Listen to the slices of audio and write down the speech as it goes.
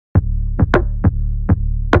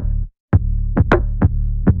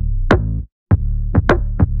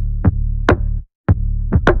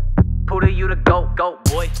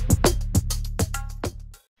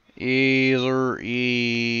Easer.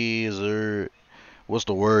 What's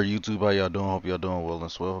the word, YouTube? How y'all doing? Hope y'all doing well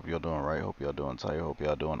and swell. Hope y'all doing right. Hope y'all doing tight. Hope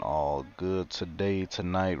y'all doing all good today,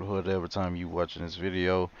 tonight, whatever time you watching this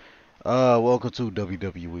video. Welcome to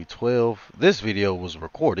WWE 12. This video was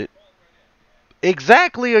recorded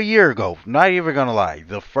exactly a year ago. Not even gonna lie.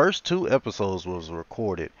 The first two episodes was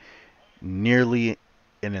recorded nearly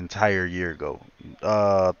an entire year ago.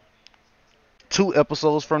 2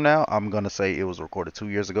 episodes from now, I'm gonna say it was recorded 2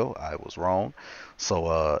 years ago. I was wrong.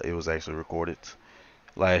 So it was actually recorded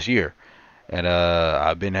last year. And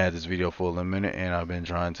I've been had this video for a minute, and I've been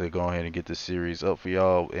trying to go ahead and get this series up for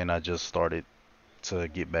y'all, and I just started to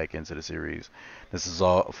get back into the series. This is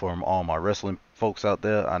all from all my wrestling folks out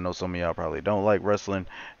there. I know some of y'all probably don't like wrestling,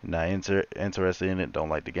 not interested in it, don't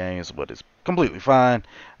like the games, but it's completely fine.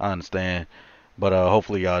 I understand. But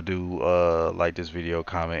hopefully y'all do like this video,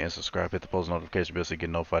 comment, and subscribe. Hit the post notification bell so you get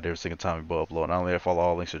notified every single time we upload. Not only that, follow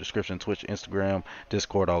all links in the description, Twitch, Instagram,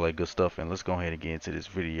 Discord, all that good stuff. And let's go ahead and get into this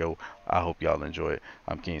video. I hope y'all enjoy it.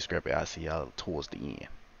 I'm King Scrappy. I'll see y'all towards the end.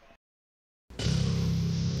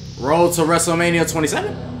 Road to Wrestlemania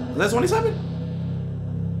 27? Is that 27?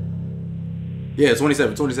 Yeah,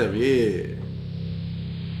 27, yeah.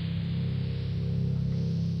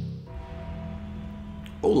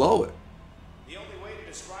 Oh, Lord. The only way to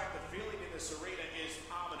describe the feeling in this arena is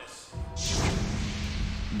ominous.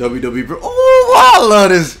 WWE. Oh, I love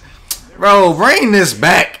this. Bro, bring this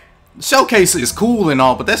back. Showcase is cool and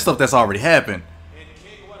all, but that stuff that's already happened. In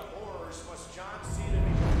King, what horrors must John Cena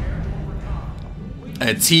be prepared to overcome?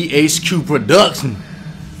 At THQ Production.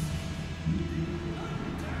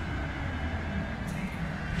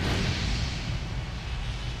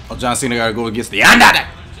 Oh, John Cena gotta go against the Undertaker.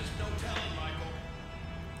 There's just no telling, Michael.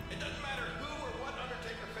 It doesn't matter who or what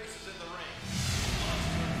Undertaker faces in the ring.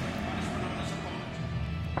 Punishment on his opponent.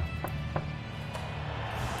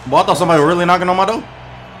 Boy, I thought somebody was really knocking on my door.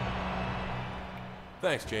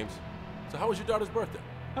 Thanks, James. So how was your daughter's birthday?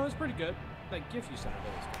 That was pretty good. That gift you sent her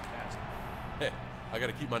was fantastic. Hey, I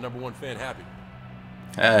gotta keep my #1 fan happy.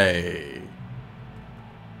 Hey.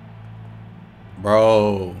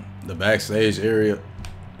 Bro, the backstage area.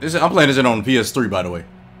 I'm playing this shit on the PS3, by the way.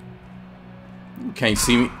 You can't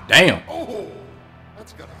see me. Damn. Oh,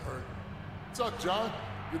 that's gonna hurt. What's up, John?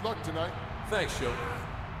 Good luck tonight. Thanks, Show.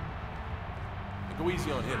 And go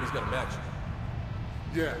easy on him. He's got a match.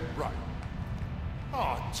 Yeah, right.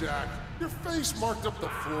 Oh, Jack, your face marked up the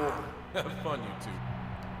floor. Have fun, you two.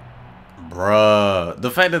 Bruh. The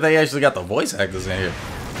fact that they actually got the voice actors in here.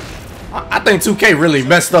 I think 2K really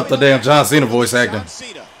messed up the damn John Cena voice acting.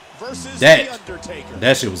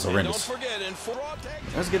 That shit was horrendous.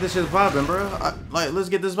 Let's get this shit popping, bro. Let's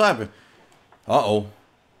get this popping. Uh-oh.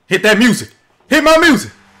 Hit that music. Hit my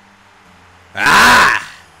music. Ah!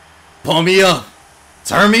 Pull me up.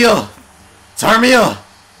 Turn me up. Turn me up.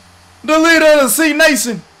 The leader of the C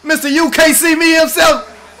Nation, Mr. UKC me himself.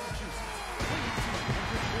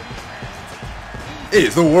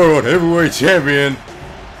 Is the world heavyweight champion.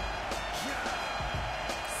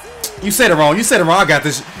 You said it wrong. You said it wrong. I got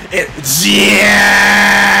this. John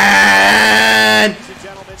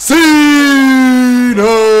Cena.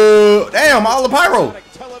 Damn, all the pyro.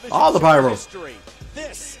 All the pyro.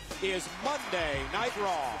 This is Monday Night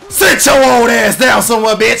Raw. Sit your old ass down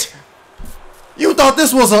somewhere, bitch. You thought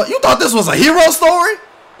this was a hero story?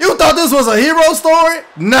 You thought this was a hero story?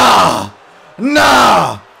 Nah.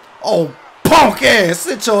 Nah. Oh, punk ass.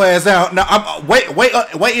 Sit your ass down. Now, wait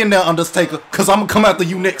in there, Undertaker, cause I'm gonna come after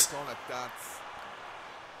you next.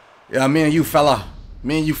 Yeah, me and you fella,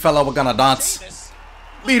 we're gonna dance.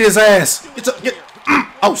 Beat his ass.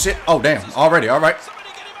 Oh shit. Oh damn. Already. All right.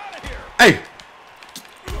 Hey.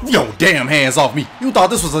 Yo, damn hands off me. You thought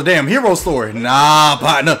this was a damn hero story? Nah,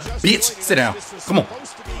 partner. Bitch, sit down. Come on.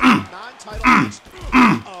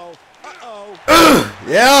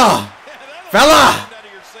 Yeah. Fella.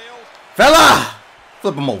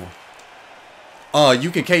 Flip him over.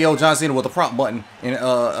 You can KO John Cena with the prop button and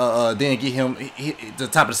then get him to the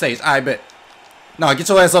top of the stage. I bet. No, get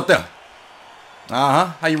your ass up there.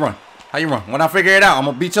 How you run? How you run? When I figure it out, I'm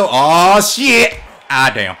gonna beat your. Oh shit!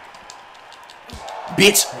 Ah damn.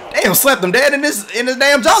 Bitch. Damn, slapped him dead in this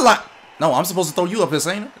damn jawline. No, I'm supposed to throw you up here,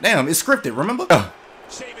 ain't it? Damn, it's scripted, remember?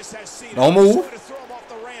 Don't move.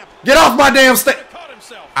 Get off my damn stage.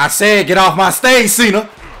 I said get off my stage, Cena.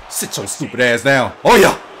 Sit your stupid ass down. Oh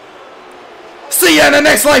yeah. See ya in the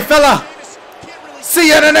next life, fella. See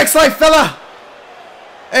ya in the next life, fella.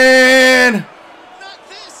 And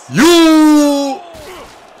you.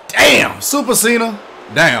 Damn, Super Cena.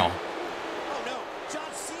 Down.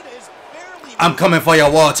 I'm coming for your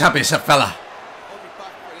world championship, fella.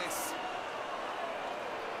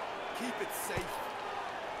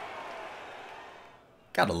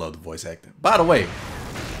 Gotta love the voice acting. By the way,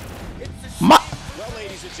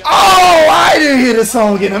 oh, I didn't hear this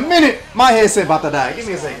song in a minute. My headset about to die. Give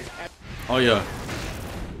me a second. Oh yeah,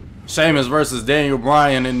 Sheamus versus Daniel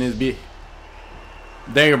Bryan in this bit.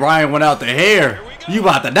 Daniel Bryan went out the hair. You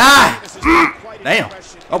about to die. Damn.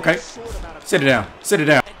 Okay. Sit it down. Sit it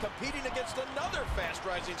down. And competing against another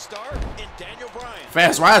fast-rising star in Daniel Bryan.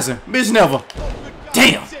 Fast rising. Bitch never.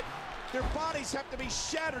 Damn. Their bodies have to be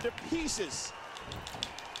shattered to pieces.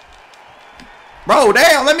 Bro,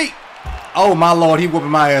 damn. Let me. Oh my lord, he whooping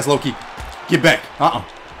my ass, low-key. Get back.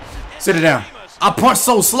 Sit it down. I punch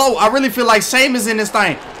so slow. I really feel like Sheamus in this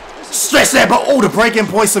thing. Stretch that, but oh, the breaking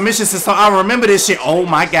point submission system. I remember this shit. Oh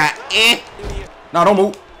my god. No, don't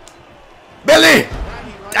move. Billy.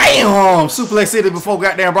 Damn. Suplex City before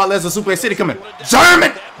goddamn Brock Lesnar. Suplex City coming.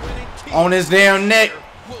 German. On his damn neck.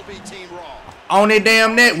 On his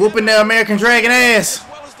damn neck. Whooping the American Dragon ass.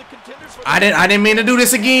 I didn't mean to do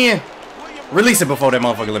this again. Release it before that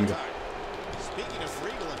motherfucker let me go.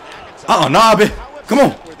 Nah, bitch. Come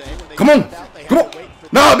on. Come on. Come on.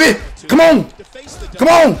 Nah, bitch. Come on. Come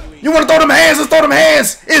on. You want to throw them hands? Let's throw them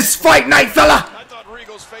hands. It's fight night, fella. I thought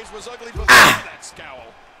Regal's face was ugly before that scowl.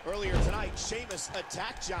 Earlier tonight, Sheamus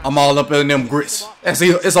attacked John. I'm all up in them grits.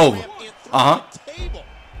 It's over. Well,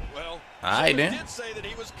 alright then. Did say that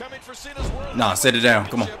he was coming for Cena's world. Nah, set it down.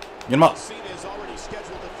 Come on. Get him up. Cena is already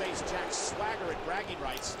scheduled to face Jack Swagger at bragging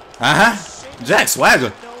rights. Jack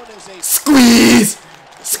Swagger. Squeeze.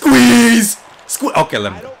 Squeeze. Squeeze. Okay,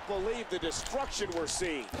 let me I go. don't believe the destruction we're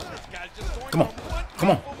seeing. Come on.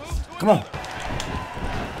 Come on. Come on.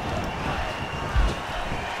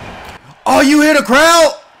 Oh, you hear the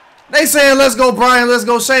crowd? They saying, let's go, Bryan. Let's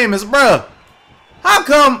go, Sheamus. Bruh. How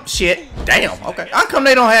come? Shit. Damn. Okay. How come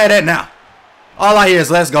they don't have that now? All I hear is,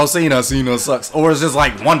 let's go, Cena. Cena sucks. Or it's just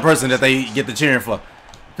like one person that they get the cheering for.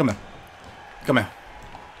 Come here. Come here.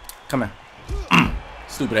 Come here.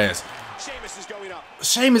 Stupid ass. Sheamus is going up.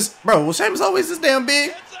 Sheamus, bro. Was Sheamus always this damn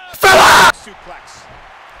big? Fella! Suplex.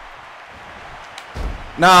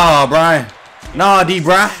 Nah, Bryan. Nah, D.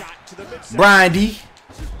 Bryan. Shot to the midsection. Bryan D.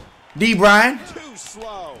 D. Bryan. Too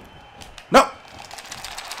slow. No.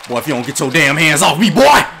 Boy, if you don't get your damn hands off me, boy.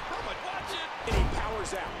 And he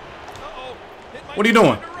powers out. What are you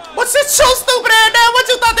doing? What's this so stupid ass down? What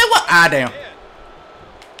you thought they was? Ah, damn.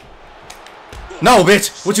 No,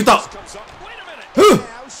 bitch. What you thought? Comes up. Wait a minute.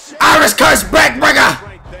 Irish curse backbreaker.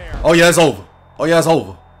 Right there. Oh, yeah, it's over. Oh, yeah, it's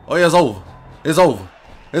over. Oh, yeah, it's over. It's over.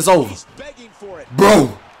 It's over. He's begging for it.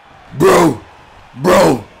 Bro. Bro.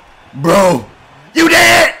 Bro. Bro. You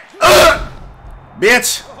dead?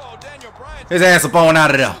 Bitch. Oh, Daniel Bryan. His ass up on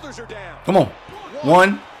out of there. Shoulders are down. Come on.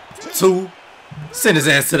 1, 2. Send his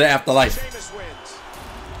ass to the afterlife. Sheamus wins.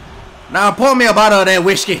 Now pour me a bottle of that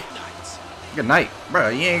whiskey. Good night. Bro,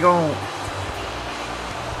 you ain't going.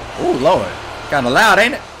 Oh, Lord. Kind of loud,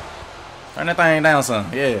 ain't it? Turn that thing down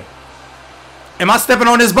some. Yeah. Am I stepping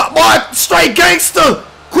on this boy? Straight gangster.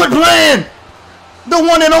 Quit playing. The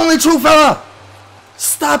one and only true fella.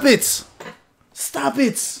 Stop it. Stop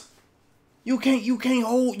it. You can't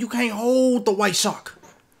hold the white shark.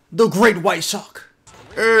 The great white shark.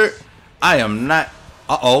 I am not.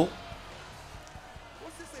 Uh-oh.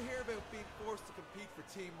 What's this I hear about being forced to compete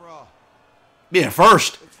for Team Raw? Being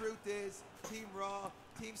first. The truth is, Team Raw,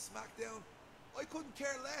 Team SmackDown, I couldn't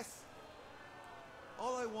care less.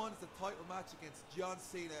 All I want is a title match against John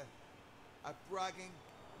Cena at bragging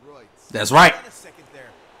rights. That's right. Hold on a second there,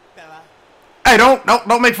 fella. Hey,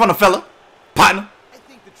 don't make fun of fella. Partner. I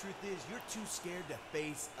think the truth is you're too scared to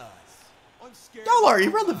face us. I'm scared. Y'all are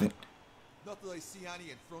irrelevant. Not that I see any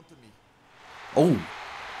in front of me. Oh.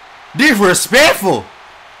 Disrespectful.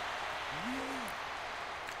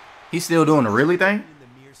 He's still doing the really thing? In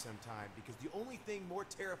the mirror sometime, because the only thing more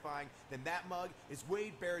terrifying than that mug is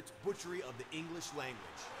Wade Barrett's butchery of the English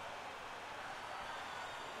language.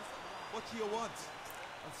 What do you want?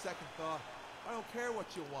 On second thought, I don't care what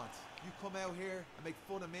you want. You come out here and make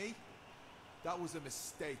fun of me? That was a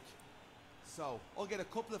mistake. So, I'll get a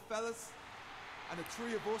couple of fellas, and the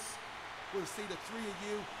three of us will see the three of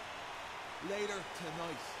you later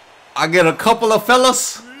tonight. I get a couple of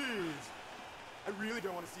fellas. I really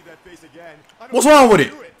don't want to see that face again. I don't What's want wrong to with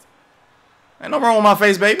it? do it? Ain't no wrong with my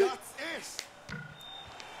face, baby. That's it.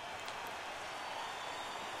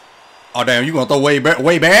 Oh damn, you gonna throw way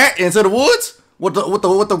back into the woods with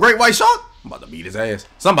the great white shark? I'm about to beat his ass.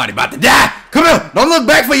 Somebody about to die. Come here. Don't look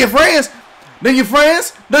back for your friends. Then your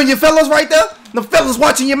friends, then your fellas right there. The fellas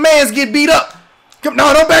watching your mans get beat up. Come,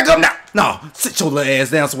 no, don't back up now. No, sit your little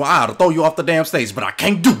ass down so I ought to throw you off the damn stage, but I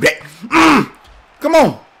can't do that. Come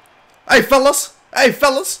on. Hey fellas. Hey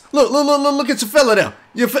fellas. Look at your fella there.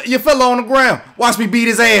 You fell on the ground. Watch me beat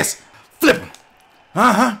his ass. Flip him.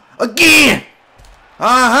 Again.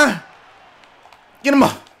 Get him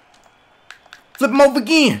up. Flip him over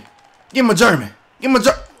again. Give him a German.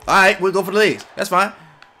 Alright, we'll go for the legs. That's fine.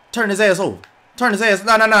 Turn his ass over. Turn his ass.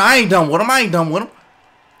 No. I ain't done with him.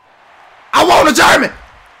 I want a German.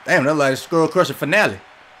 Damn, that's like a Skull Crusher finale.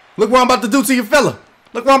 Look what I'm about to do to your fella.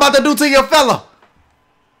 I'm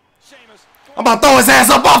about to throw his ass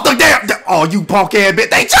up off the damn. Oh, you punk ass bitch.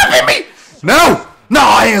 They jumping me. No,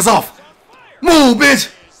 hands off. Move,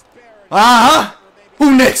 bitch.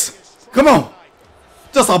 Who next? Come on.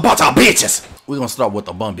 Just a bunch of bitches. We're gonna start with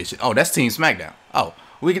the bum bitches. Oh, that's Team SmackDown. Oh,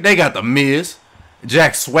 they got the Miz,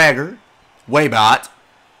 Jack Swagger, Waybot,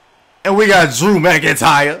 and we got Drew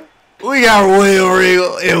McIntyre. We got Royal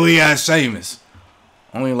Regal, and we got Sheamus.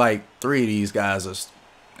 Only like 3 of these guys are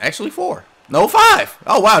actually 4. No, 5.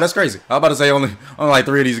 Oh wow, that's crazy. I was about to say only like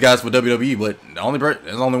 3 of these guys for WWE, but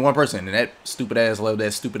there's only one person, and that stupid ass love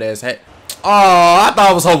that stupid ass hat. Oh, I thought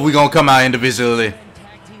I was hoping we gonna come out individually,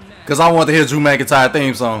 cause I want to hear Drew McIntyre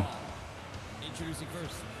theme song.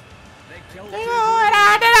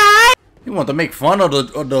 You want to make fun of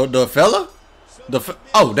the fella?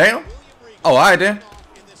 Oh damn. Oh, alright then.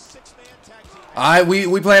 Alright,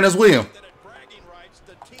 we playing as William.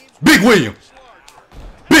 Big William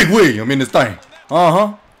in this thing.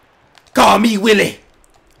 Call me Willie.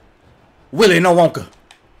 Willie no Wonka.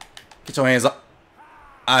 Get your hands up.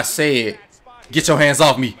 I said, get your hands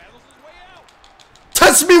off me.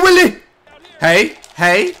 Touch me, Willie. Hey.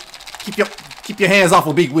 Keep your hands off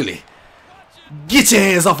of Big Willie. Get your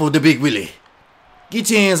hands off of the Big Willie.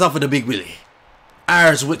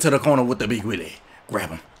 Irish went to the corner with the Big Willie.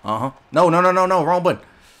 Grab him. No. Wrong button.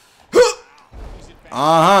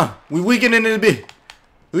 We weakening in the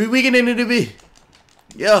bit.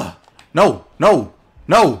 Yeah. No.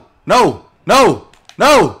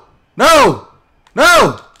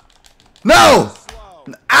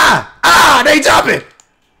 They jumping.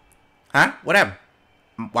 Huh? What happened?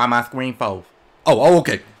 Why my screen froze? Oh,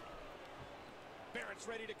 okay.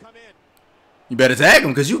 You better tag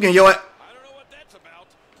him, because you can I don't know what that's about.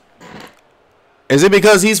 Is it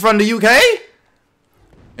because he's from the UK?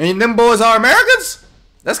 And them boys are Americans?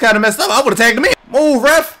 That's kind of messed up. I would have tagged him in. Move,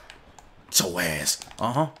 ref. Get your ass.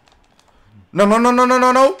 No.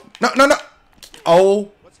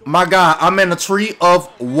 Oh, my God. I'm in a tree of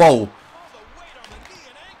woe.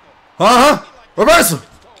 Reversal.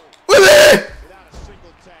 Willie.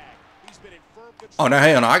 Oh, now,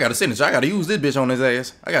 hell no. I got a signature. I got to use this bitch on his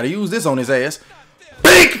ass.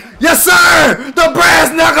 Big! Yes, sir! The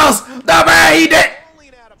brass knuckles! He dead!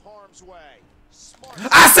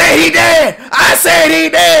 I said he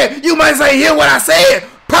dead! You might say, hear what I said!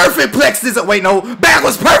 Perfect plexus! Wait, no.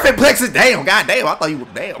 Backwards perfect plexus! Damn, goddamn. I thought you were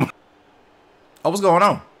damn. Oh, what's going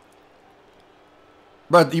on?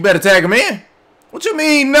 Bro, you better tag him in. What you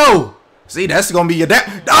mean, no? See, that's gonna be your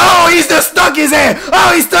dad. Oh, he's just stuck his ass!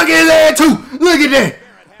 Oh, he's stuck his ass too! Look at that!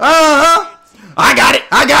 I got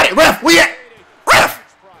it! Ref, we at? Ref!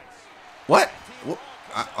 What?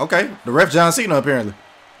 Okay, the ref John Cena apparently.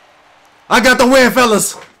 I got the win,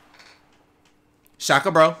 fellas. Shaka,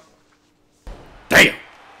 bro. Damn.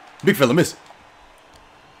 Big fella missed.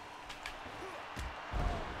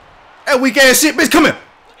 That weak ass shit, bitch, come here.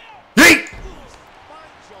 Yeet.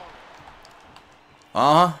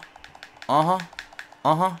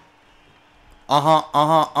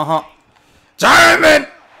 German.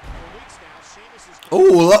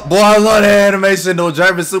 Ooh, boy, I love that animation. No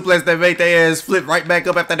German suplex that make their ass flip right back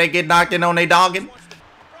up after they get knocked in on their dogging.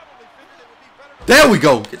 There we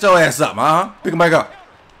go. Get your ass up, Pick him back up.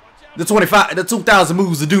 The 2,000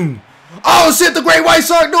 moves of doom. Oh shit, the great white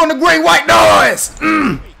shark doing the great white noise.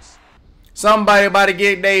 Somebody about to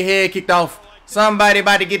get their head kicked off. Oh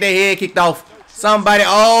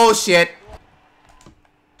shit.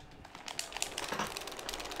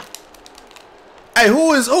 Hey,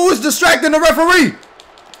 who is distracting the referee?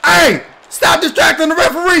 Hey, stop distracting the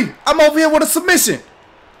referee. I'm over here with a submission.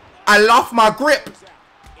 I lost my grip.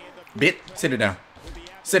 Bit, sit it down.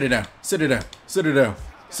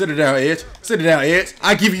 Edge.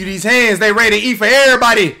 I give you these hands. They ready to eat for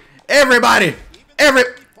everybody. Everybody.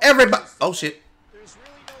 Oh shit.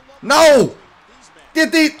 No.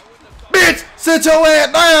 Get these. Bitch, sit your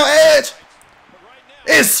ass down, Edge.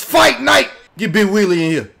 It's fight night. Get Big Willie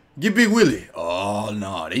in here. Get Big Willie. Oh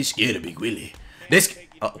no, they scared of Big Willie.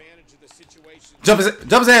 Jump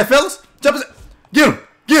his ass, fellas. Jump his ass. Get him.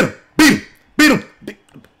 Beat him.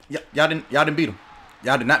 Y'all didn't beat him.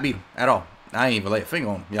 Y'all did not beat him at all. I ain't even lay a finger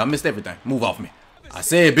on him. Y'all missed everything. Move off me. I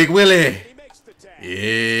said Big Willie.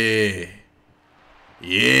 Yeah.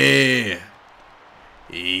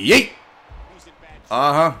 Yeet.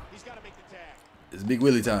 Uh-huh. It's Big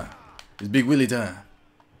Willie time. It's Big Willie time.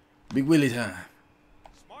 Big Willie time.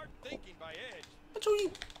 Smart thinking by Edge. What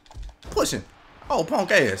you pushing? Oh,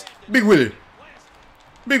 punk ass. Big Willie.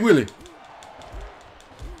 Big Willie.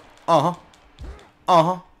 Uh-huh.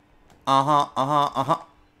 Uh-huh. Uh-huh. Uh-huh.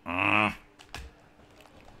 Uh-huh.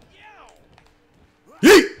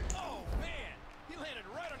 Yeet! Oh man, he landed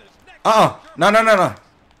right on his neck. No.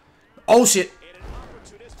 Oh shit. And an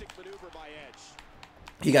opportunistic maneuver by Edge.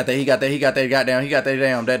 He got that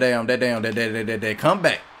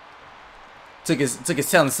comeback. Took his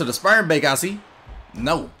talents to the sperm bank, I see.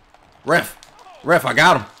 No. Ref, I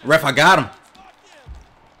got him. Ref, I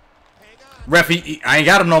ain't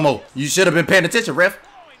got him no more. You should have been paying attention, ref.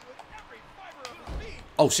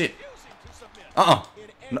 Oh shit. No.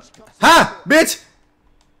 Ha, bitch.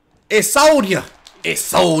 It sold you.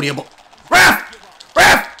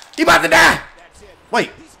 Ref, he about to die.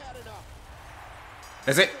 Wait.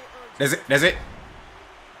 That's it.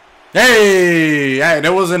 Hey,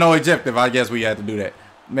 there wasn't no objective. I guess we had to do that.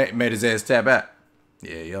 Made his ass tap out.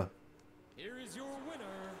 Yeah. Here is your winner,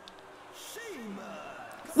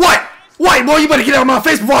 What? White boy, you better get out of my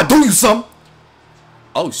face before I do you something.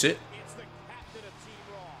 Oh shit. It's the captain of Team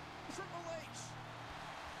Raw, Triple H.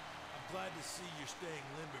 I'm glad to see you're staying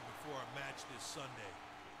limber before our match this Sunday.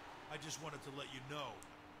 I just wanted to let you know.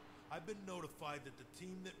 I've been notified that the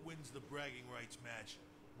team that wins the bragging rights match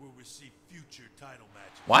will receive future title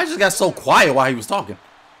matches. Why I just got so quiet while he was talking?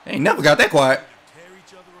 I ain't never got that quiet. Either tear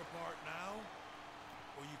each other apart now,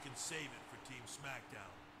 or you can save it for Team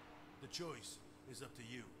SmackDown. The choice is up to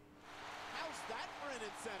you. How's that for an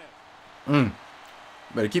incentive?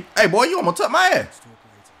 Better keep. Hey boy, you almost took my ass.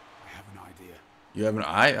 I have an idea. You having?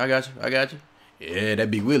 Alright, I got you. Yeah, that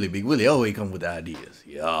Big Willie always come with the ideas.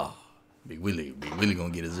 Yeah, Big Willie gonna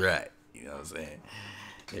get us right. You know what I'm saying?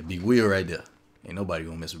 That Big Wheel right there. Ain't nobody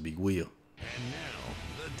gonna mess with Big Wheel. And now,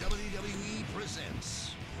 the WWE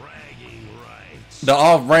presents Bragging Rights. The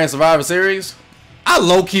Off-Brand Survivor Series. I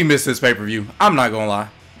low-key missed this pay-per-view. I'm not gonna lie.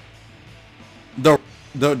 The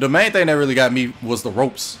main thing that really got me was the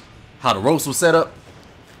ropes. How the ropes was set up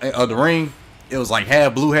of the ring. It was like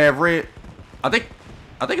half blue, half red. I think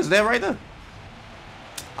it's that right there.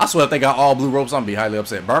 I swear if they got all blue ropes, I'm gonna be highly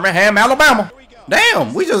upset. Birmingham, Alabama.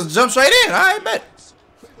 Damn, we just jumped straight in. I bet.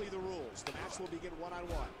 Quickly the rules. The match will begin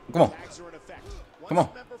one-on-one. Come on. Tags are in effect. Come on.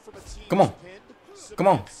 Once a member from a team Come on. is pinned, Come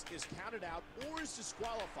on. submits, is counted out or is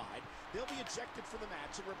disqualified, they'll be ejected from the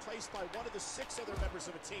match and replaced by one of the 6 other members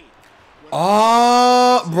of a team.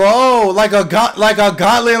 Oh, bro, like a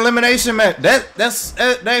godly elimination match. That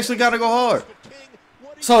actually gotta go hard.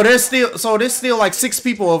 So there's still like 6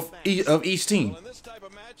 people of each team.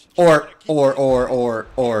 Or did I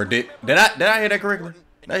hear that correctly?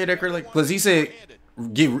 Did I hear that correctly? Because he said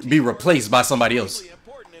be replaced by somebody else.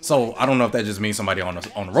 So I don't know if that just means somebody on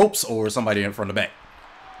the ropes or somebody in front of the back.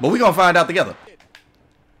 But we gonna find out together.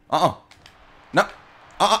 No.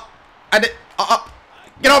 I did.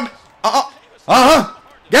 Get on me.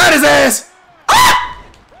 Got his ass. Ah!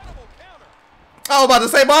 I was about to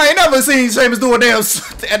say, but I ain't never seen Sheamus do a damn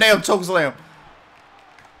choke slam.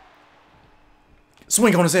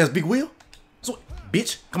 Swing on his ass, Big Wheel.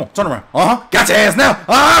 Bitch, come on, turn around. Got your ass now.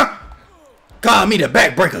 Call me the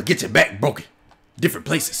backbreaker. Get your back broken. Different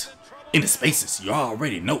places. In the spaces. You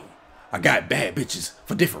already know. I got bad bitches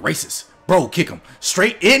for different races. Bro, kick him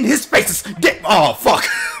straight in his faces. Oh, fuck.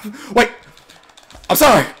 Wait. I'm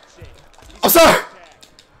sorry.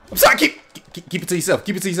 Keep it to yourself.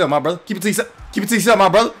 Keep it to yourself, my brother. Keep it to yourself, my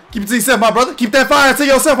brother. Keep that fire to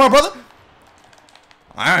yourself, my brother.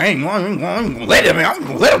 I ain't gonna let him. I'm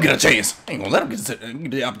gonna let him get a chance. I ain't gonna let him get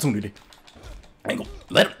the opportunity. I ain't gonna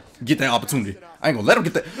let him get that opportunity. I ain't gonna let him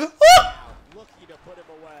get that. Looking to put him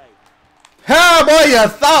away. How, boy, you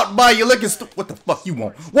thought, boy, you looking stupid. What the fuck you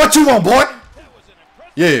want? What you want, boy?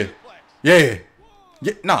 Yeah.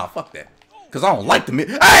 Nah, fuck that. Cause I don't like the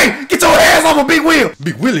Hey, get your ass off of Big Wheel.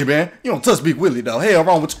 Big Willie, man. You don't touch Big Willie, though. Hell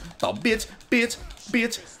wrong with you. Oh, bitch,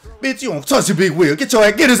 you don't touch your Big Wheel. Get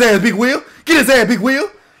his ass, Big Wheel. Get his ass, Big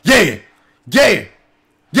Wheel. Yeah.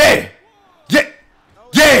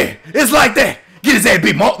 It's like that. Get his ass,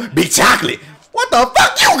 Big Chocolate. What the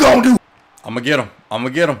fuck you gonna do? I'ma get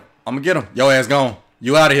him. Your ass gone.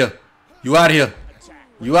 You out of here.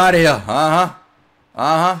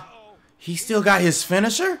 He still got his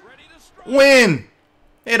finisher? When?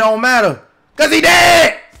 It don't matter. Cause he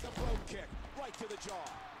dead.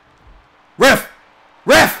 Ref.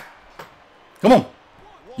 Come on.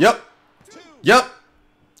 Yep.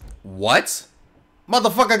 What?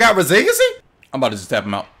 Motherfucker got resiliency? I'm about to just tap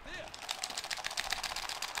him out.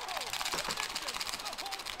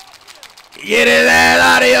 Get his ass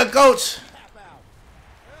out of here, coach.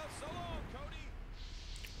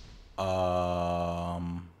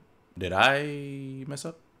 Did I mess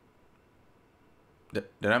up? Did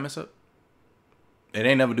I mess up? It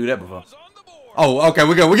ain't never do that before. Oh, okay,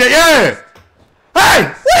 we good, yeah! Hey,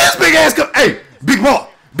 where's big ass come? Hey, Big Mark,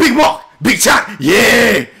 Big Shot,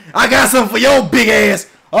 yeah! I got something for your big ass.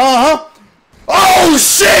 Uh-huh. Oh,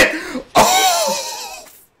 shit! Oh!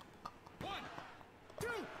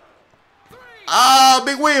 Ah,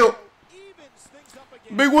 Big Wheel.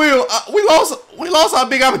 Big Wheel, we lost our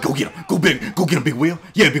big. Go get him, go get him, Big Wheel.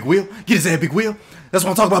 Yeah, Big Wheel, get his ass, Big Wheel. That's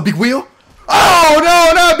what I'm talking about, Big Wheel. Oh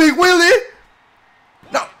no, not Big Willie.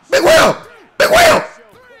 No, Big Wheel, Big Wheel.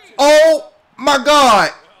 Oh my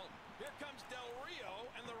God. Here comes Del Rio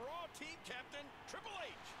and the Raw team captain, Triple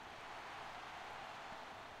H.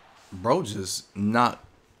 Bro just knocked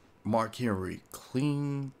Mark Henry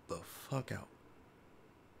clean the fuck out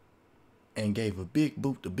and gave a big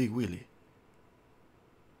boot to Big Willie.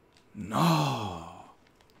 No.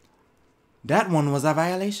 That one was a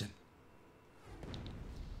violation.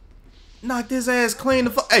 Knocked his ass clean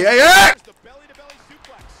the fuck. Hey, hey, hey!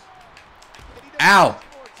 Ow.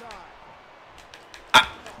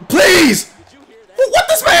 Please! What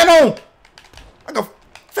this man on? I got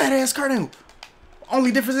fat ass cartoon.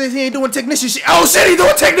 Only difference is he ain't doing technician shit. Oh shit, he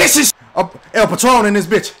doing technician shit. El Patron in this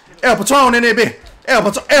bitch. El Patron in that bitch. El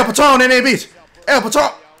Patron in that bitch. El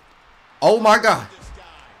Patron. Oh my God.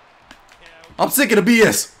 I'm sick of the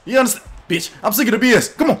BS. You understand? Bitch, I'm sick of the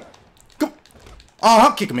BS. Come on. Come on.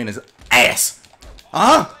 I'll kick him in his ass.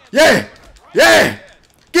 Yeah. Yeah.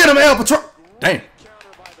 Get him, El Patron. Damn.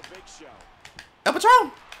 El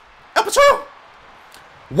Patron. El Patron.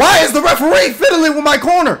 Why is the referee fiddling with my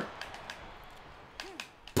corner?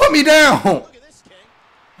 Put me down.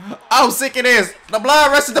 I was sick of this. The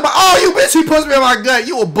blind wrestler. Oh, you bitch. He punched me in my gut.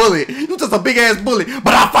 You a bully. You just a big ass bully.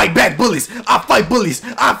 But I fight back bullies. I fight bullies.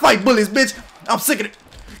 I fight bullies, bitch. I'm sick of it.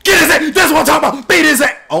 Get his ass. That's what I'm talking about. Beat his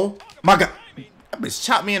ass. Oh, my God. That bitch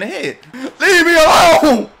chopped me in the head. Leave me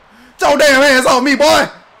alone. Get your damn hands off me, boy.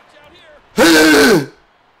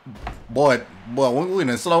 Boy, we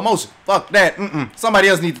in slow motion. Fuck that. Somebody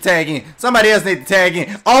else need to tag in. Somebody else need to tag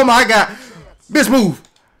in. Oh, my God. Bitch, move.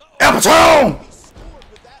 El Patron.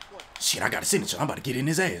 Shit, I got a signature. I'm about to get in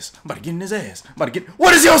his ass. I'm about to get in his ass. I'm about to get.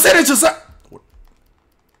 What is your signature, sir?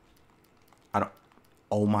 I don't.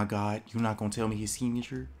 Oh my God, you're not gonna tell me his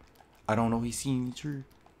signature? I don't know his signature,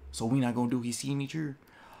 so we not gonna do his signature.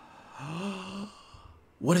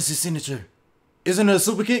 What is his signature? Isn't it a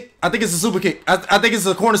super kick? I think it's a super kick. I think it's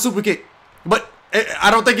a corner super kick. But I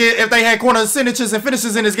don't think if they had corner signatures and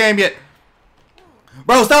finishes in this game yet.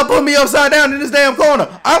 Bro, stop putting me upside down in this damn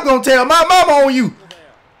corner. I'm gonna tell my mama on you.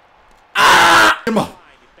 Ah! Get him off.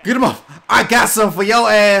 Get him off. I got something for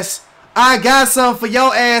your ass. I got something for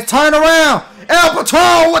your ass. Turn around. El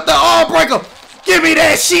Patron with the arm breaker. Give me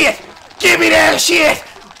that shit. Give me that shit.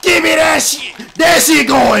 Give me that shit. That shit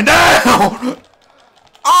going down.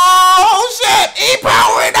 Oh, shit. He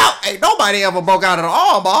powering out. Ain't nobody ever broke out of the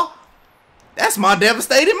arm bar. That's my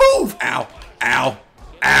devastating move. Ow. Ow.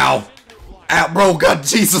 Ow. Ow, bro. God,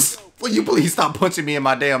 Jesus. Will you please stop punching me in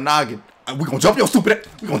my damn noggin? We gonna jump your stupid ass.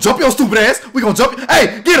 We gonna jump your stupid ass. We gonna jump.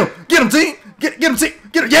 Hey, get him. Get him, team. Get him, team.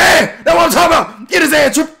 Get him. Yeah, that's what I'm talking about. Get his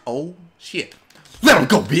ass, trip. Oh, shit. Let him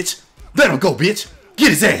go, bitch. Let him go, bitch.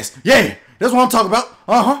 Get his ass. Yeah, that's what I'm talking about.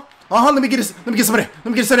 Let me get this. Let me get some of that. Let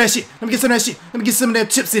me get some of that shit. Let me get some of that shit. Let me get some of that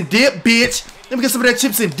chips and dip, bitch. Let me get some of that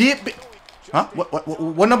chips and dip, bitch. Huh?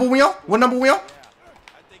 What number we on? What number we on?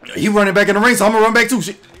 He running back in the ring, so I'm gonna run back too.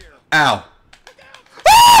 Shit. Ow.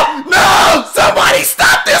 Ah! No! Somebody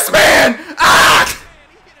stop this man! Ah!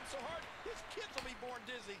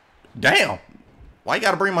 Damn. Why you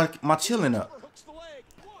gotta bring my chilling up?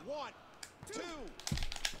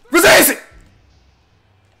 Resist it!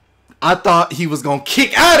 I thought he was gonna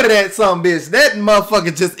kick out of that some bitch. That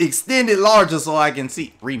motherfucker just extended larger so I can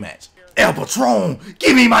see. Rematch. El Patron,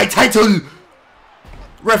 give me my title.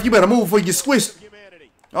 Ref, you better move before you get squished.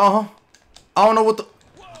 I don't know what the.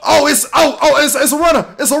 Oh, it's a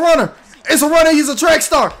runner. It's a runner. It's a runner. He's a track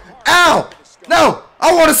star. Ow! No,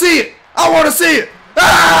 I want to see it. I want to see it.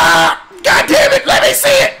 Ah! God damn it! Let me see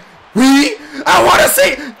it. I want to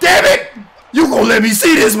see it. Damn it! You gonna let me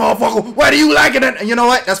see this, motherfucker? Why do you like it? You know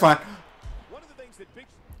what? That's fine.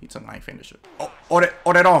 He took my finisher. Oh,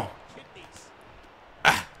 that on.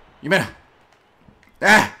 Ah, you man.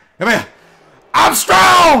 Ah, come here. I'm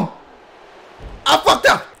strong. I fucked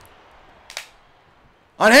up.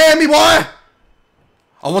 Unhand me, boy. I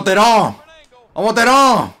want that arm. I want that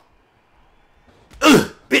arm.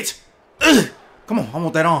 Bitch. Come on, I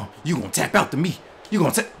want that arm. You gonna tap out to me. You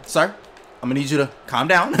gonna tap, sir? I'm gonna need you to calm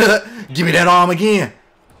down. Give me that arm again.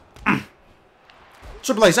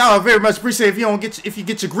 Triple H, I would very much appreciate if you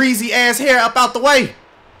get your greasy ass hair up out the way.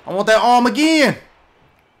 I want that arm again.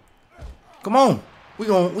 Come on. We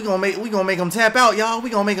gonna make him tap out, y'all. We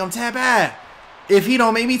gonna make him tap out. If he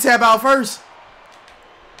don't make me tap out first.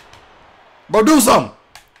 Bro, do something.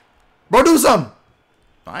 Bro, do something.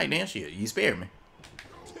 Alright, then shit. You spared me.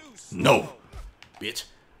 No. Bitch.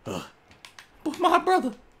 But my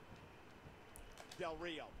brother. Del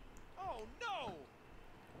Rio. Oh no!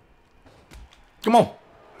 Come on.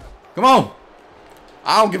 Come on.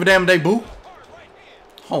 I don't give a damn if they boo.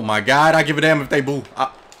 Oh my god, I give a damn if they boo.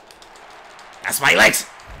 That's my legs.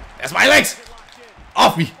 That's my legs.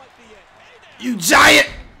 Off me. You giant.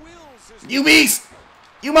 You beast.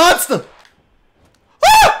 You monster.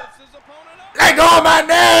 Ah! Let go of my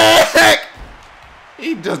neck.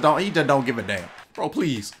 He just don't give a damn. Bro,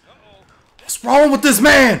 please. What's wrong with this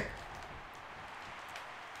man?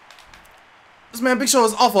 This man Big Show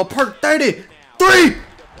is off a perk 33.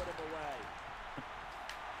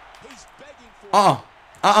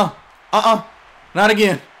 Not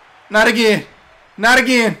again. Not again. Not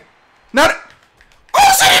again. Not.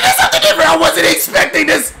 Oh shit, it is something different. I wasn't expecting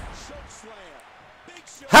this.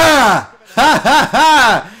 Ha! Ha ha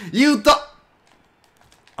ha! You thought.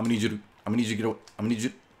 I'm gonna need you to get away. I'm gonna need you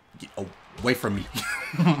to get away from me.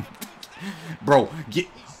 Bro, get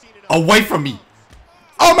away from me.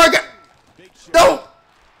 Oh my god. No.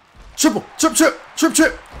 Triple.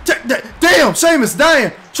 Damn, Sheamus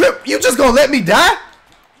dying. Trip, you just gonna let me die?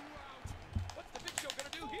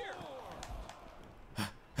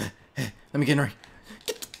 Let me get in the ring.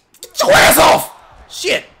 Get your ass off!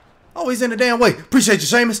 Shit. Always in the damn way. Appreciate you,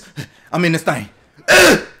 Sheamus. I'm in this thing.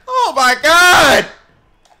 Oh my god!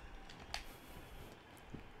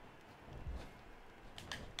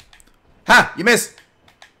 Ha! You missed.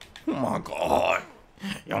 Oh my god.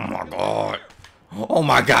 Oh my god. Oh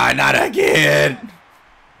my god, not again.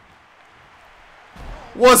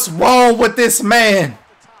 What's wrong with this man?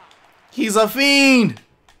 He's a fiend.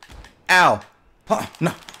 Ow.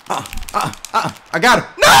 No. I got him.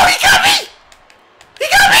 No, he got me. He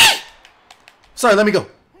got me. Sorry, let me go.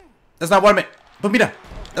 That's not what I meant. Put me down.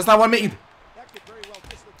 That's not what I meant either.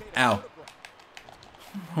 Ow.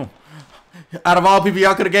 Oh. Out of all people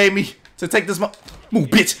y'all could have gave me to take this move,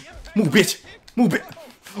 bitch. Move, bitch. Move, bitch.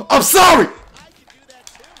 I'm sorry.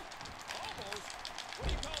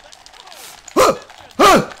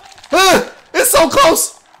 It's so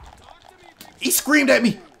close. He screamed at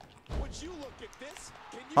me.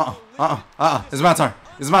 It's my turn.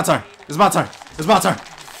 It's my turn. It's my turn. It's my turn.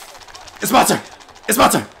 It's my turn. It's my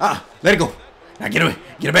turn. Let it go. Now get away.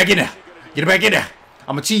 Get it back in there. Get it back in there.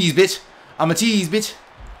 I'm a cheese, bitch. I'm a cheese, bitch.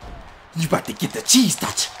 You about to get the cheese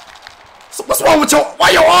touch. So what's wrong with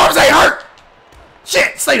why your arms ain't hurt?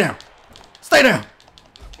 Shit. Stay down. Stay down.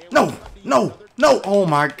 No. No. No. Oh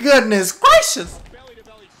my goodness gracious.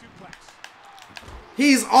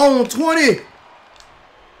 He's on 20.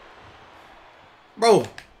 Bro.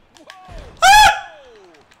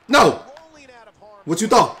 No. What you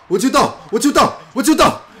thought? What you thought? What you thought? What you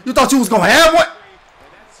thought? You thought you was gonna have one?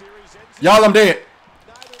 Y'all, I'm dead.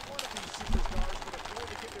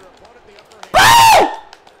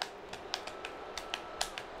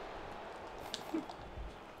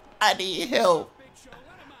 I need help.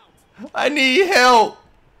 I need help.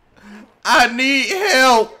 I need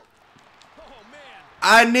help.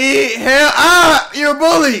 I need help. You're a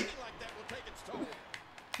bully.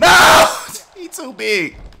 No! He too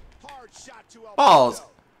big. Pause.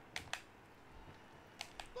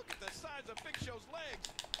 Look at the size of Big Show's legs.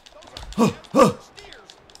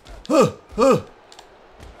 Those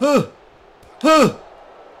are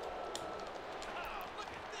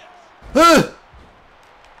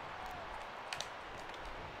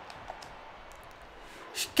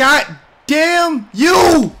God damn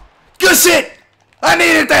you! Good shit! I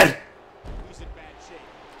needed that!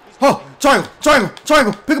 Oh, triangle.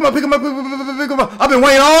 Pick him up. I've been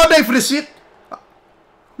waiting all day for this shit.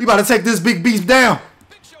 We about to take this big beast down.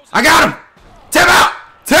 I got him. Tap out.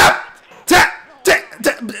 Tap.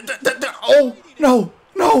 Oh, no.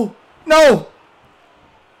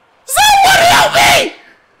 Somebody help me!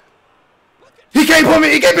 He can't put me.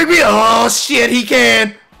 He can't pick me. Oh, shit, he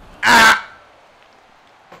can.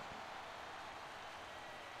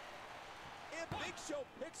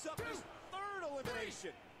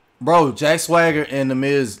 Bro, Jack Swagger and The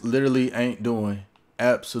Miz literally ain't doing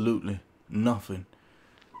absolutely nothing.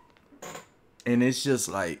 And it's just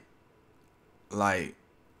like they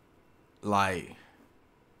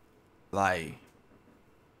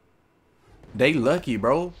lucky,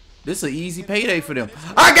 bro. This is an easy payday for them.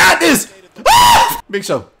 I got this! Big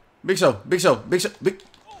Show. Big Show. Big Show. Big Show. Big.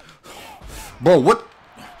 Bro, what?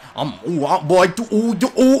 Boy.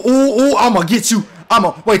 I'm gonna get you.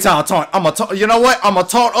 Wait till I taunt. You know what? I'm gonna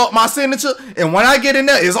taunt up my signature, and when I get in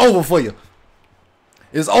there, it's over for you.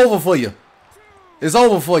 It's over for you. It's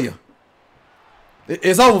over for you.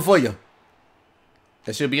 It's over for you.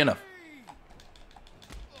 That should be enough.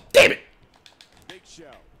 Damn it. Big Show.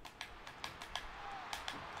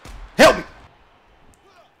 Help me.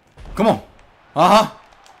 Come on. Uh-huh.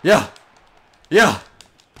 Yeah. Yeah.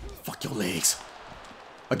 Fuck your legs.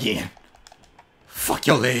 Again. Fuck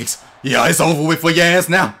your legs. Yeah, it's over with for your ass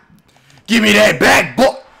now. Give me that back,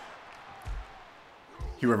 boy.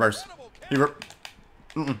 He reversed.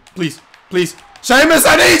 Please. Please. Sheamus,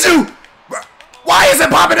 I need you. Why is it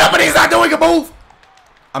popping up and he's not doing a move?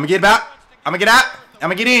 I'm gonna get out. I'm gonna get out. I'm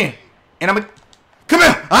gonna get in. And I'm gonna... Come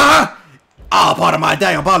here. Uh-huh. Ah, part of my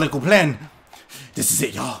diabolical plan. This is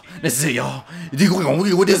it, y'all. This is it, y'all.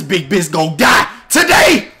 This big bitch gonna die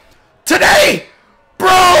today. Today.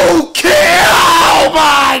 Bro, kill. Oh,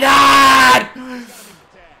 my God.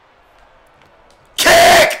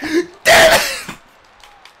 Kick. Damn it.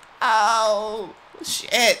 Oh,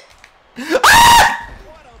 shit. Ah!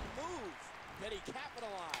 What a move. Did he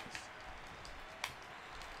capitalize?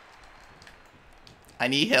 I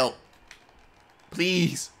need help.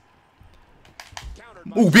 Please.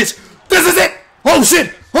 Oh, bitch. This is it. Oh,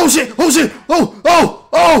 shit. Oh, shit. Oh, shit. Oh.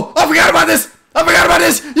 I forgot about this. I forgot about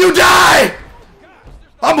this. You die.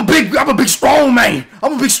 I'm a big strong man.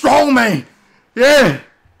 I'm a big strong man. Yeah.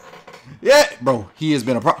 Yeah. Bro, he has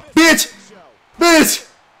been a problem. Bitch.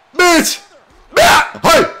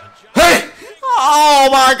 Hey. Oh,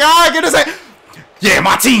 my God. Get this head. Yeah,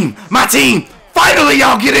 my team. Finally,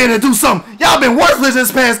 y'all get in and do something. Y'all been worthless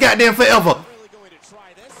this past goddamn forever.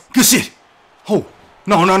 Good shit. Oh,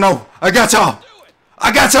 no. I got y'all.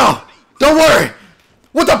 Don't worry.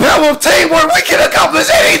 With the power of teamwork, we can accomplish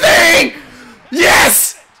anything.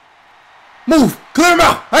 Yes. Move. Clear him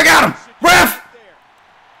out. I got him. Ref.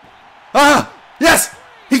 Yes.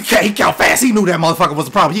 He count fast. He knew that motherfucker was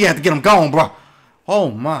a problem. He had to get him gone, bro. Oh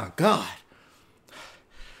my God.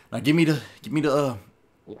 Now give me the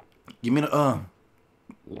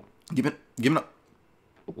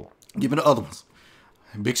other ones.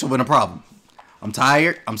 Big Show been a problem. I'm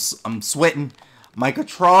tired. I'm sweating. My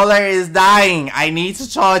controller is dying. I need to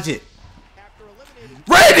charge it.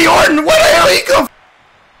 Randy Orton, where the hell he come?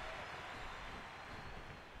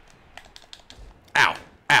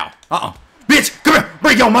 Ow. Bitch, come here.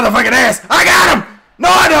 Bring your motherfucking ass. I got him. No,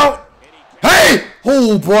 I don't. Hey.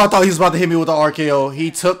 Oh, boy, I thought he was about to hit me with the RKO. He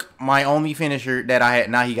took my only finisher that I had.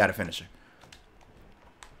 Now he got a finisher.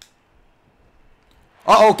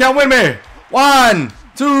 Count with me. 1,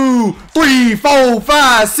 2, 3, 4,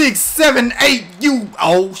 5, 6, 7, 8. You.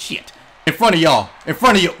 Oh, shit. In front of y'all.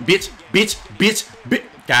 Bitch.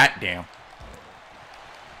 God damn.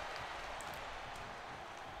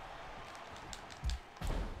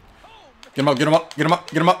 Get him up.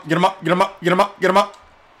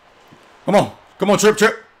 Come on, trip.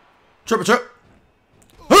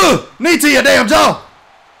 Knee to your damn jaw.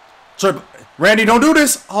 Trip. Randy, don't do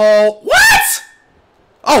this. Oh, what?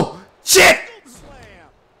 Oh, shit.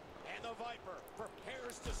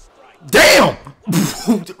 Damn.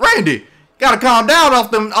 Randy, gotta calm down off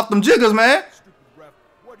them jiggers, man.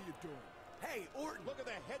 What are you doing? Hey, Orton, look at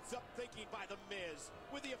the heads up thinking by the Miz.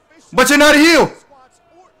 With the official But you're not a heel.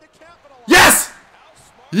 Yes.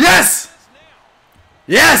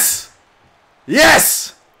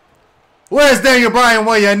 Where's Daniel Bryan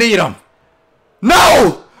when you need him?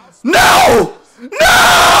 No. He is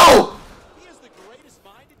the greatest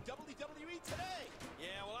mind in WWE today.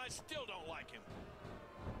 Yeah, well, I still don't like him.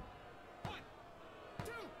 1,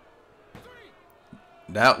 2, 3.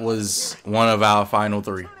 That was one of our final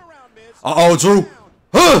 3. Turn around, Miz. Drew.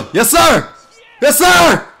 Yes, sir.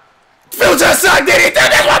 Future son, did he do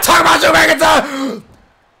this? What I'm talking about, you McIntyre?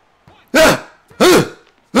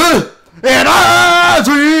 And I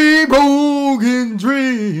dream broken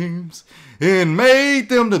dreams and made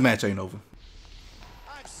them. The match ain't over.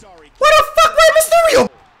 I'm sorry. What the fuck, Rey Mysterio?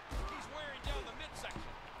 He's wearing down the midsection.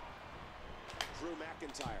 Drew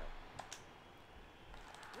McIntyre.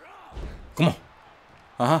 Come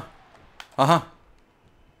on.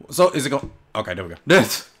 So, is it going? Okay, there we go.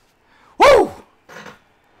 This. Woo!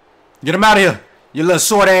 Get him out of here, you little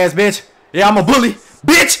short ass bitch. Yeah, I'm a bully.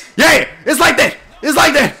 Bitch! Yeah! It's like that!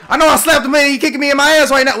 I know I slapped him in. He kicking me in my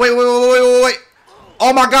ass right now. Wait.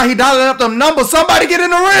 Oh my God, he dialing up them numbers. Somebody get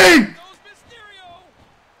in the ring!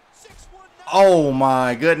 Oh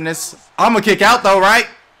my goodness. I'm gonna kick out though, right?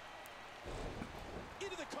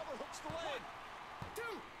 Into the cover hooks the leg. 2,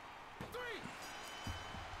 3.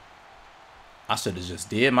 I should have just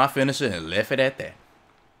did my finisher and left it at that.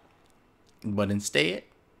 But instead,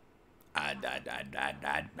 I'd let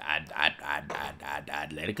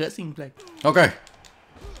a cutscene play. Okay.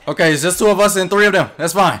 Okay, it's just 2 of us and 3 of them.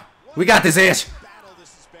 That's fine. We got this, Edge.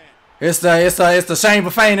 It's the Shane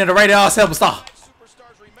Buffane and the Rated R Superstar.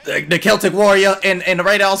 The Celtic Warrior and the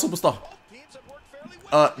Rated R Superstar.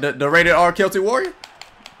 The Rated R Celtic Warrior.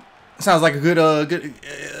 Sounds like a good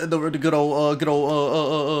good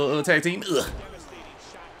old tag team. Ugh.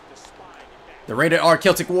 The Rated R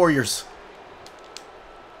Celtic Warriors.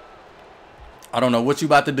 I don't know what you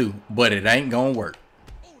about to do, but it ain't gonna work.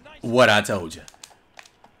 What I told you.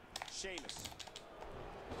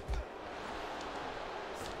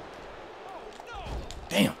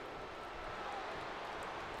 Damn.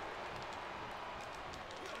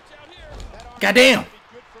 Goddamn.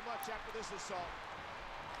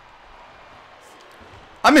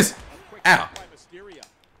 I missed. Ow.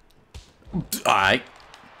 Alright.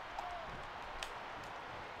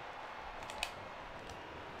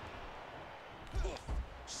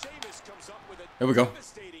 There we go.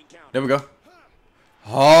 There we go.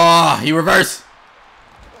 Oh, he reversed.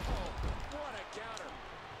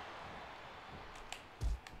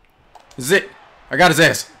 This is it. I got his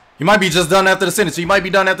ass. He might be just done after the signature. He might be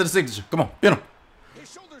done after the signature. Come on, get him.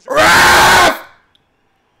 Raf!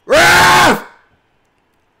 Raf!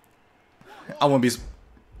 I won't be.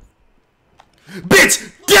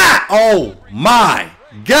 Bitch! God! Oh my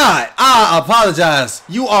God! I apologize.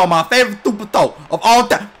 You are my favorite superstar of all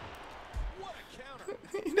time.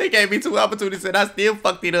 They gave me 2 opportunities and I still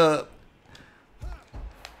fucked it up.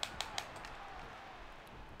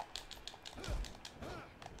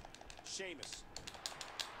 Sheamus.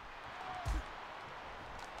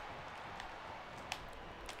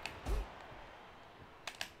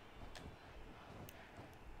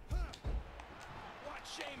 Watch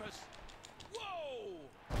Sheamus. Whoa!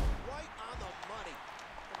 Right on the money.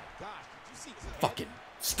 Oh my gosh, did you see this? Fucking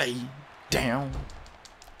stay down.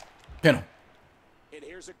 Pin him. And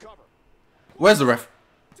here's a cover. Where's the ref?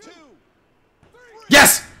 2, 3.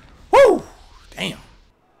 Yes! Woo! Damn.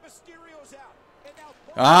 Mysterio's out. And now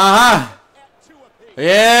Uh-huh. at 2 apiece.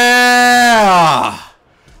 Yeah!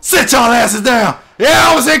 Sit your asses down! Yeah,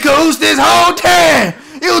 I was in cahoots this whole time!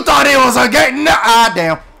 You thought it was a game? Nah,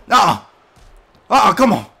 damn. Come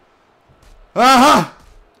on. Uh-huh.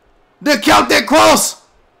 The Celtic Cross!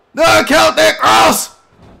 The Celtic Cross!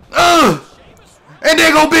 And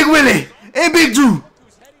there go Big Willie and Big Drew.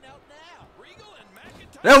 Who's heading out now? Regal and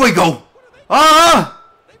McIntyre. There we go.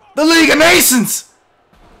 The League of Nations.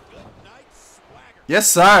 Good night, swagger. Yes,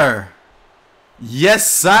 sir. Yes,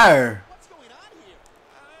 sir. What's going on here? I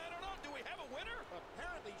don't know. Do we have a winner?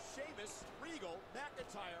 Apparently, Sheamus, Regal,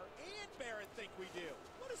 McIntyre, and Baron think we do.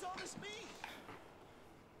 What does all this mean?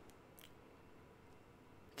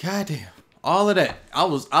 Goddamn. All of that. I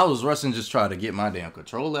was rushing just trying to get my damn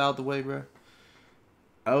controller out the way, bro.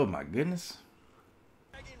 Oh my goodness.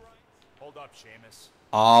 Hold up, Sheamus.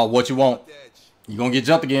 Oh, what you want? Edge. You gonna get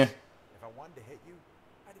jumped again? If I wanted to hit you,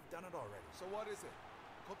 I'd have done it already. So what is it?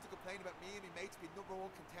 Come to complain about me and my mates being #1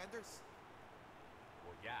 contenders?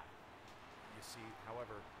 Well, yeah. You see,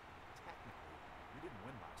 however, technically, we didn't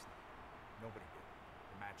win last night. Nobody did.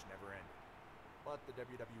 The match never ended. But the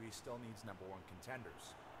WWE still needs #1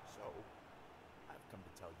 contenders. So, I've come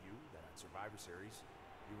to tell you that at Survivor Series,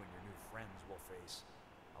 you and your new friends will face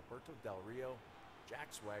Alberto Del Rio, Jack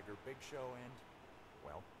Swagger, Big Show, and,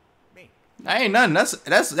 well, me. That ain't nothing.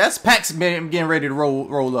 That's Pax getting ready to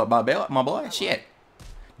roll up, my boy. Shit.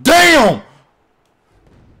 Damn.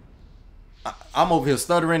 I'm over here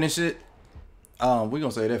stuttering and shit. We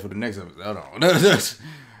gonna say that for the next episode. Hold on.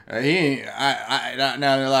 He ain't.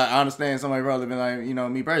 Now like, I understand somebody probably been like, you know,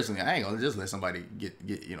 me personally, I ain't gonna just let somebody get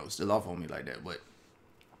you know still off on me like that. But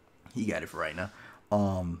he got it for right now.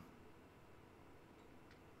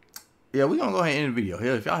 Yeah, we're going to go ahead and end the video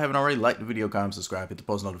here. If y'all haven't already, like the video, comment, subscribe, hit the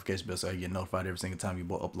post notification bell so you get notified every single time you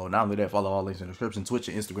upload. Not only that, follow all links in the description, Twitch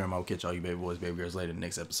and Instagram. I will catch all you baby boys, baby girls later in the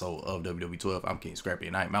next episode of WWE 12. I'm King Scrappy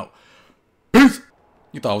and I'm out. Peace!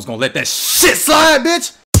 You thought I was going to let that shit slide,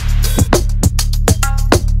 bitch?